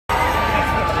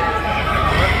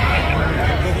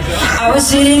I was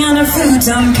sitting on a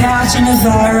futon couch in a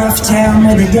far-off town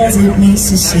where the desert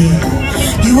meets the sea.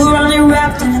 You were only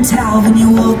wrapped in a towel when you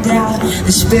walked out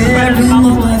the spare room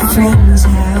of my friend's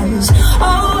house.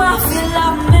 Oh, I feel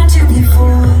I've met you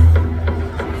before.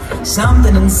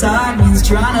 Something inside me is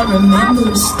trying to remember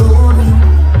a story.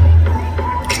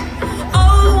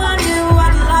 Oh, I knew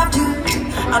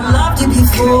I'd loved you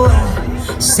before.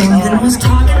 Something was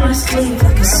talking in my sleep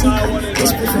like a secret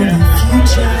whisper from the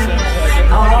future.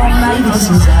 Oh, maybe this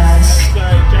is us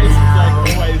now.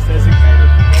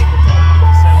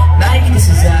 Maybe this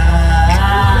is us.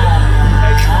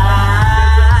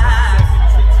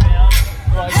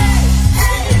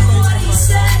 Hey, what do you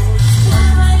say? When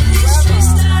my history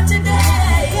start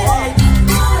today?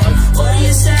 What do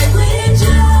you say when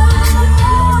you're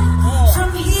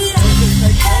from here?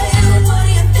 Hey, what are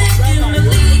you thinking? We're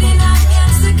leaning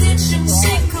against the kitchen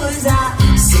sink, 'cause I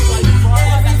see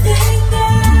everything now.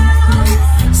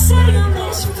 Sitting on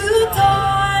this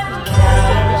futon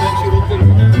couch.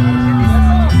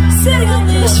 Sitting on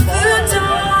this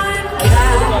futon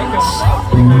couch.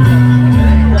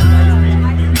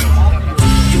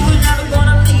 You were never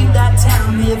gonna leave that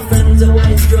town. Your friends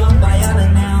always drop by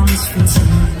unannounced for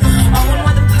tea. Oh, and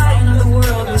when the pain of the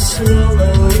world was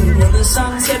swallowed, when the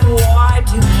sun said, why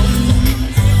do you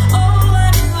leave? Oh, I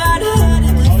knew I'd heard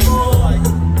it before.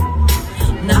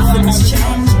 Nothing's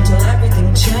changed until everything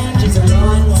changes at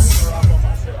once.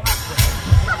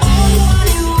 Oh, I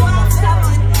knew I felt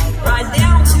it right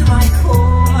down to my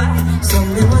core.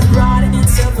 Something was writing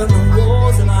itself on the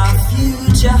walls of our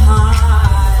future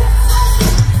heart.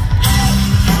 Hey,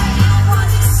 what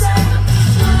do you say?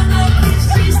 Wanna make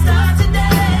history start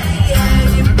today?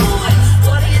 Hey, boy,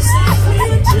 what do you say we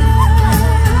do?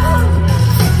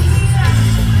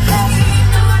 Hey, you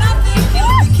know what I'm thinking?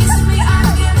 You kiss me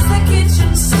against the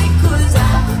kitchen sink, 'cause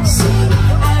I see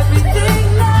everything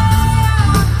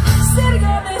now. Sitting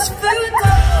on this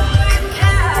futon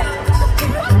couch.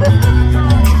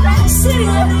 Sitting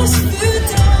on this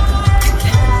futon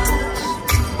couch.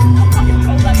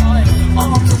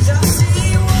 Oh, 'cause I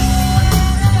see water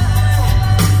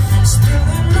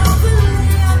spilling over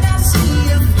land. I see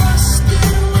a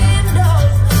busted window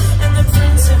and the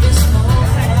prints of a small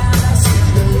hand. I see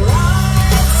the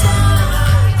lights out,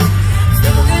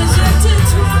 fingers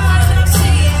intertwined. I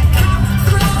see a cup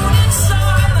thrown in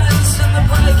silence and the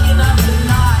breaking of the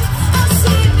night. I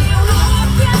see me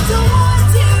walking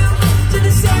towards you to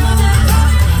the sound of the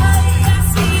hey. I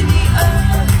see the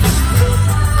earth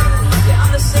yeah, I'm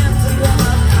the center of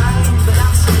my pain, but I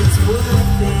see it's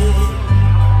worth it,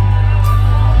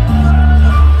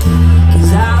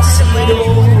 'cause I see it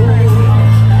all.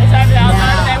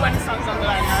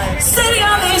 Sitting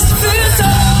on this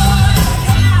futon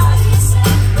couch.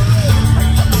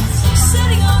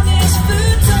 Sitting on this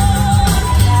futon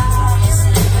couch.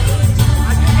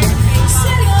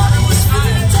 Sitting on this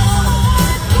futon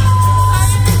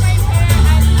couch.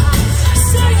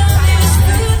 Sitting on this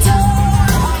futon couch.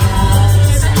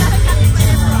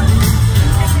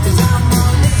 'Cause I'm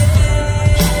on the edge.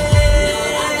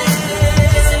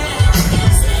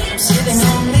 Sitting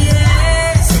on the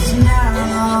edge now.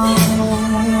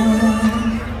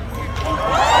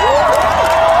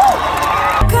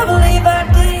 Can't believe I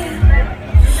did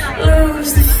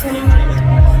lose the fight,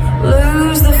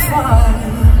 lose the fight.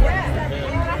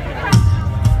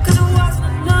 'Cause it wasn't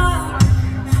enough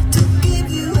to give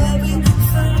you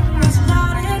everything. It's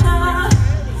not enough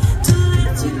to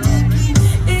let you deeply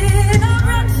in. I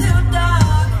run through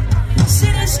dark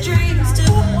city streets to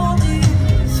hold you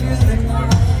through the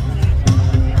night.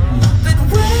 But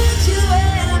where'd you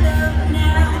end up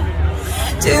now?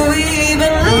 Do we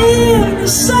even live in the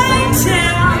same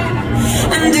town?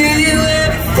 And do you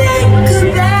ever think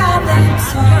about that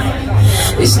time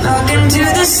we snuck into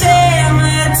the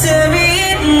cemetery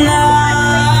at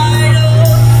night? Oh,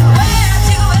 where'd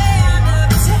you end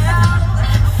up town?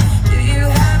 Do you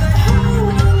have a hole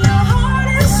in your heart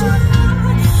as well?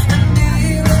 And do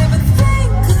you ever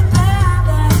think about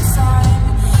that time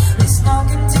we snuck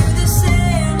into the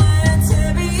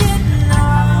cemetery at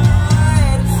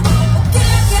night? Oh,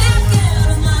 get out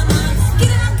of my mind.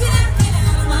 Get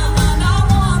out of my mind. I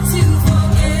want to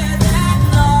forget that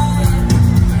night.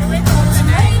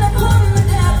 Lay upon the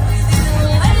deck with you.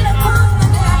 Lay upon the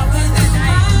deck with you.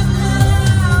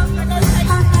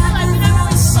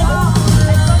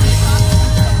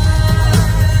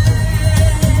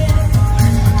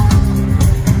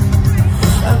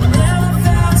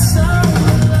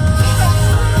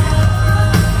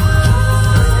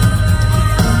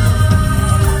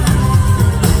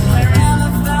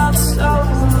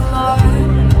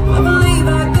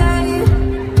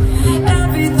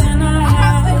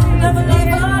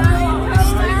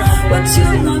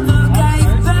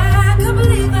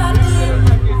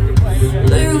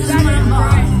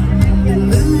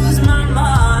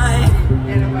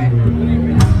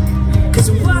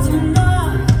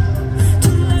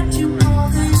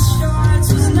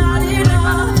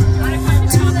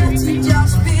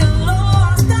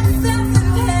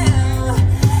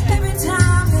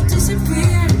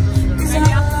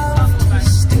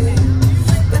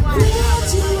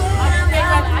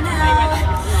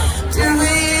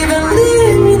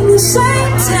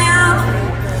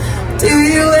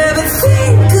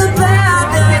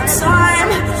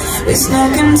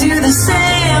 sunk into the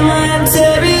sand like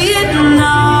Terry at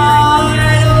night.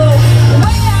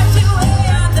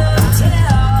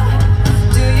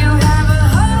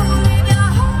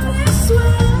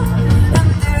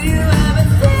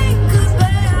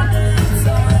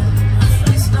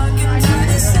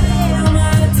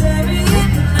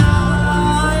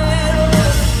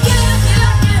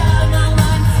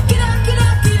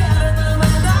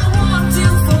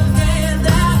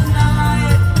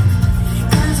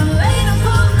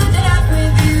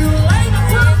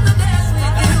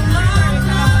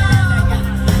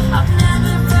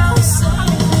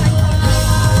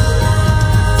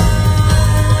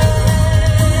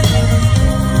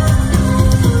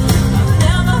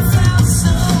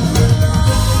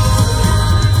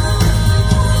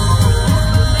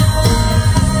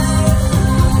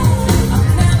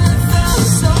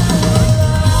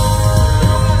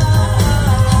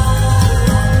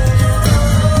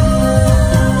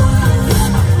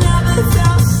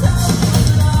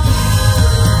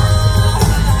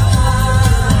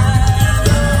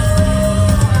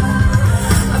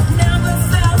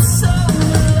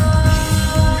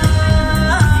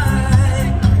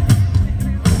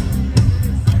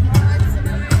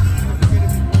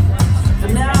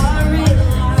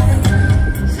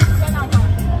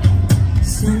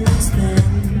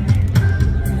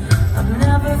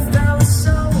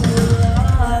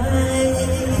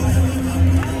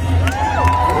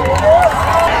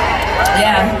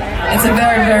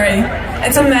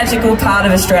 It's a magical part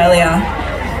of Australia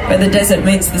where the desert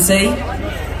meets the sea.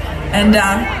 And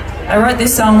I wrote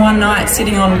this song one night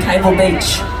sitting on Cable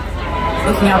Beach,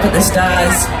 looking up at the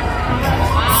stars,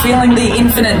 feeling the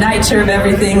infinite nature of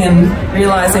everything and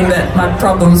realising that my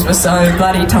problems were so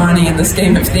bloody tiny in the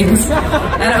scheme of things.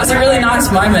 And it was a really nice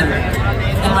moment.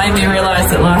 It made me realise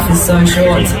that life is so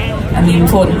short and the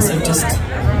importance of just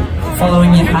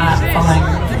following your heart,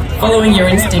 following your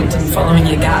instinct and following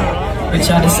your gut, which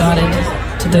I decided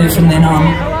to do from then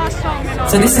on.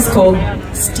 So this is called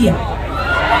Steer.